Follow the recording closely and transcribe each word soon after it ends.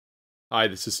Hi,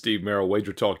 this is Steve Merrill,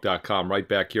 WagerTalk.com, right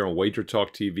back here on Wager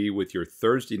Talk TV with your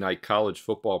Thursday night college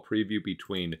football preview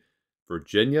between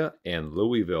Virginia and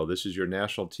Louisville. This is your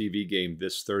national TV game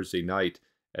this Thursday night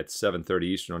at 7:30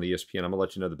 Eastern on ESPN. I'm going to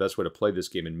let you know the best way to play this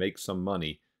game and make some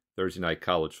money. Thursday night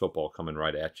college football coming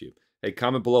right at you. Hey,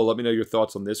 comment below. Let me know your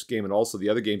thoughts on this game and also the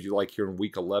other games you like here in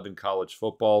Week 11 college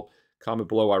football. Comment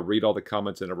below. I read all the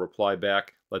comments and I reply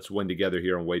back. Let's win together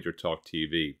here on Wager Talk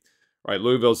TV. All right,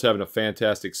 Louisville's having a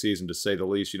fantastic season, to say the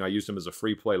least. I used them as a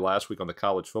free play last week on the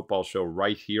college football show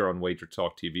right here on Wager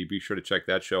Talk TV. Be sure to check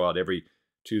that show out every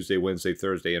Tuesday, Wednesday,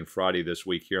 Thursday, and Friday this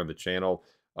week here on the channel.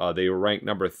 They were ranked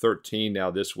number 13 now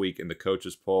this week in the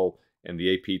coaches poll and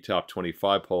the AP Top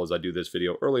 25 poll as I do this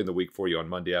video early in the week for you on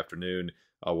Monday afternoon.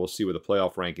 We'll see where the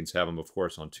playoff rankings have them, of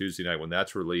course, on Tuesday night when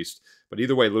that's released. But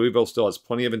either way, Louisville still has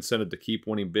plenty of incentive to keep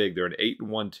winning big. They're an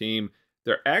 8-1 team.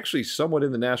 They're actually somewhat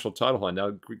in the national title hunt.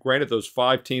 Now, granted, those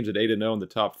 5 teams at 8-0 in the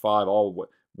top 5, all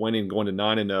winning, going to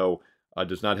 9-0,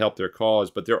 does not help their cause.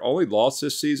 But their only loss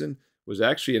this season was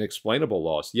actually an explainable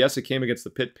loss. Yes, it came against the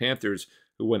Pitt Panthers,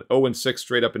 who went 0-6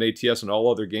 straight up in ATS and all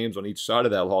other games on each side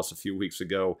of that loss a few weeks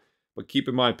ago. But keep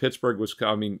in mind,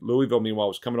 Louisville, meanwhile,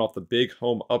 was coming off the big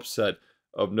home upset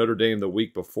of Notre Dame the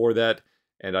week before that.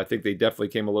 And I think they definitely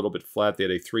came a little bit flat. They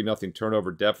had a 3-0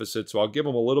 turnover deficit. So I'll give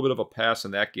them a little bit of a pass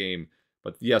in that game.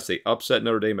 But yes, they upset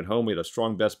Notre Dame at home. We had a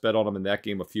strong best bet on them in that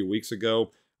game a few weeks ago.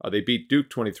 They beat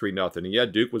Duke 23-0. And yeah,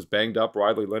 Duke was banged up.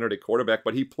 Riley Leonard at quarterback,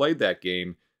 but he played that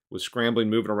game, was scrambling,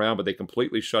 moving around, but they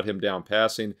completely shut him down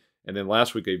passing. And then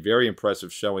last week, a very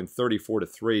impressive showing,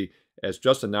 34-3, as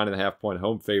just a 9.5-point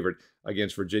home favorite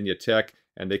against Virginia Tech.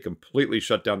 And they completely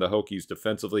shut down the Hokies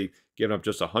defensively, giving up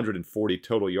just 140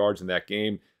 total yards in that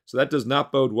game. So that does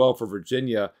not bode well for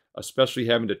Virginia, especially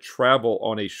having to travel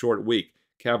on a short week.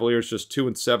 Cavaliers just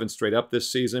 2-7 straight up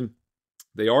this season.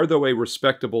 They are, though, a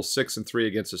respectable 6-3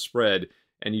 against the spread,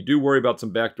 and you do worry about some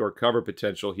backdoor cover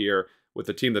potential here with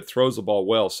a team that throws the ball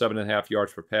well, 7.5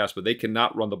 yards per pass, but they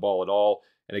cannot run the ball at all.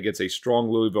 And against a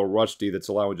strong Louisville rush D that's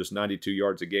allowing just 92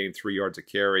 yards a game, 3 yards a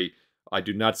carry, I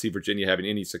do not see Virginia having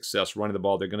any success running the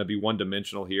ball. They're going to be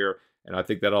one-dimensional here, and I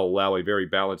think that'll allow a very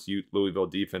balanced Louisville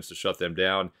defense to shut them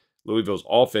down. Louisville's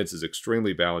offense is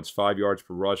extremely balanced, 5 yards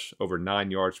per rush, over 9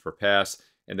 yards per pass.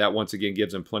 And that, once again,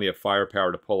 gives them plenty of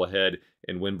firepower to pull ahead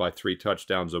and win by 3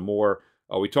 touchdowns or more.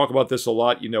 We talk about this a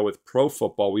lot, with pro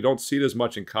football. We don't see it as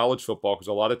much in college football because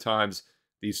a lot of times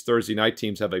these Thursday night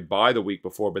teams have a bye the week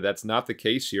before, but that's not the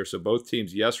case here. So both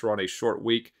teams, yes, are on a short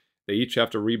week. They each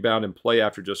have to rebound and play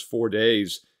after just 4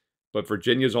 days. But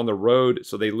Virginia's on the road,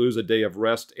 so they lose a day of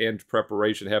rest and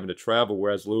preparation having to travel,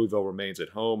 whereas Louisville remains at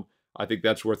home. I think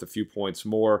that's worth a few points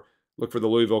more. Look for the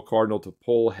Louisville Cardinal to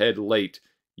pull ahead late.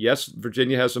 Yes,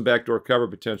 Virginia has some backdoor cover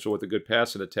potential with a good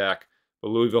passing attack, but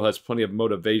Louisville has plenty of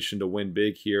motivation to win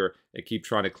big here and keep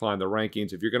trying to climb the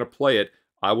rankings. If you're going to play it,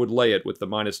 I would lay it with the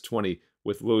 -20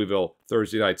 with Louisville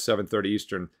Thursday night, 7:30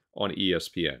 Eastern on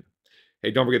ESPN.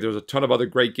 Hey, don't forget, there's a ton of other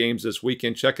great games this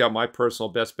weekend. Check out my personal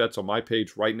best bets on my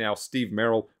page right now, Steve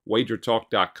Merrill,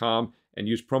 WagerTalk.com, and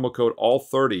use promo code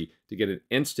ALL30 to get an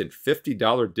instant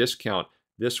 $50 discount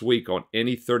this week on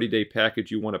any 30-day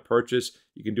package you want to purchase.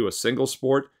 You can do a single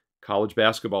sport. College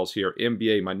basketball's here.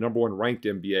 NBA, my #1 ranked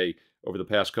NBA over the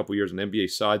past couple years, and NBA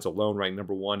sides alone ranked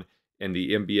 #1 in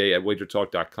the NBA at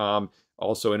WagerTalk.com.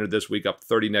 Also entered this week up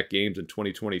 30 net games in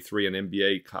 2023 in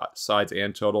NBA sides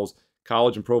and totals.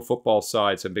 College and pro football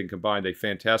sides have been combined a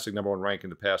fantastic #1 rank in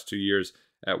the past 2 years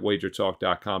at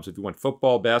WagerTalk.com. So if you want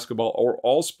football, basketball, or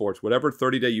all sports, whatever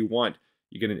 30-day you want,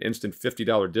 you get an instant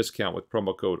 $50 discount with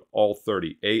promo code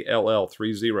ALL30,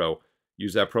 ALL30.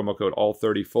 Use that promo code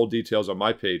ALL30. Full details on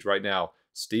my page right now,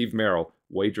 Steve Merrill,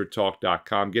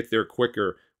 WagerTalk.com. Get there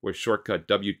quicker with shortcut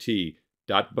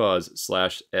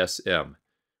WT.buzz/SM.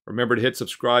 Remember to hit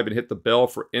subscribe and hit the bell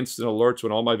for instant alerts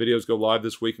when all my videos go live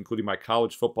this week, including my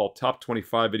college football top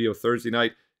 25 video Thursday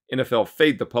night, NFL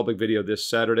Fade the Public video this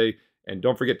Saturday. And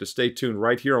don't forget to stay tuned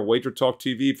right here on Wager Talk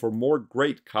TV for more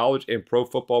great college and pro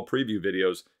football preview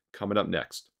videos coming up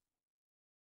next.